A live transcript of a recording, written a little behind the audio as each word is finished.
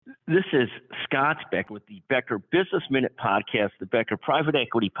This is Scott Becker with the Becker Business Minute Podcast, the Becker Private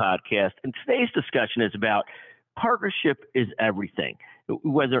Equity Podcast. And today's discussion is about partnership is everything.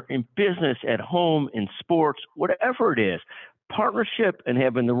 Whether in business, at home, in sports, whatever it is, partnership and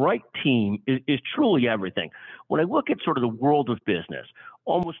having the right team is truly everything. When I look at sort of the world of business,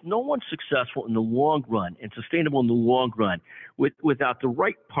 almost no one's successful in the long run and sustainable in the long run without the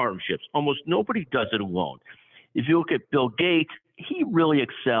right partnerships. Almost nobody does it alone. If you look at Bill Gates, he really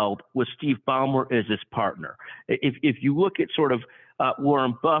excelled with Steve Ballmer as his partner. If you look at sort of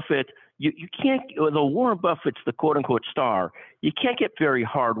Warren Buffett, you can't, although Warren Buffett's the quote unquote star, you can't get very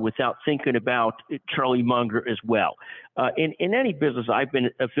hard without thinking about Charlie Munger as well. In any business I've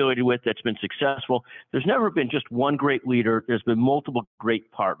been affiliated with that's been successful, there's never been just one great leader. There's been multiple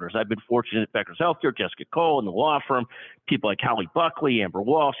great partners. I've been fortunate at Becker's Healthcare, Jessica Cole and the law firm, people like Holly Buckley, Amber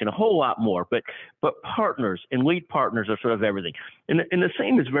Walsh, and a whole lot more. But partners and lead partners are sort of everything. And the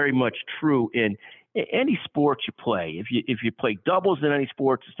same is very much true in any sports you play. If you play doubles in any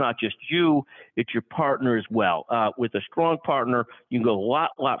sports, it's not just you, it's your partner as well. With a strong partner, you can go a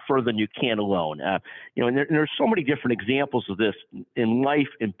lot further than you can alone. And there's so many different examples of this in life,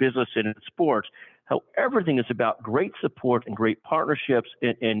 in business, and in sports. How everything is about great support and great partnerships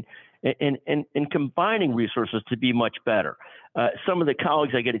and combining resources to be much better. Some of the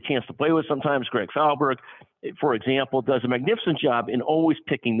colleagues I get a chance to play with sometimes, Greg Falberg, for example, does a magnificent job in always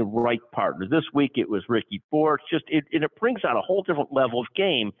picking the right partner. This week it was Ricky Bortz. It brings out a whole different level of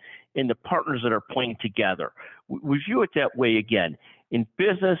game in the partners that are playing together. We view it that way again. In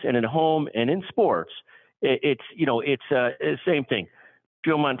business and in home and in sports, it's the same thing.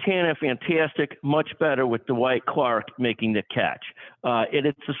 Joe Montana, fantastic, much better with Dwight Clark making the catch. And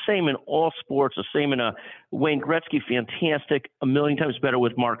it's the same in all sports, the same in Wayne Gretzky, fantastic, a million times better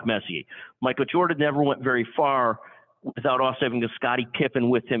with Mark Messier. Michael Jordan never went very far without also having a Scottie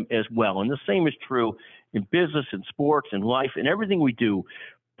Pippen with him as well. And the same is true in business and sports and life and everything we do.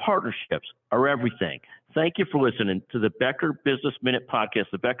 Partnerships are everything. Thank you for listening to the Becker Business Minute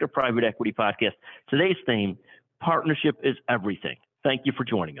Podcast, the Becker Private Equity Podcast. Today's theme, partnership is everything. Thank you for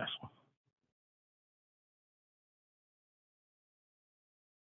joining us.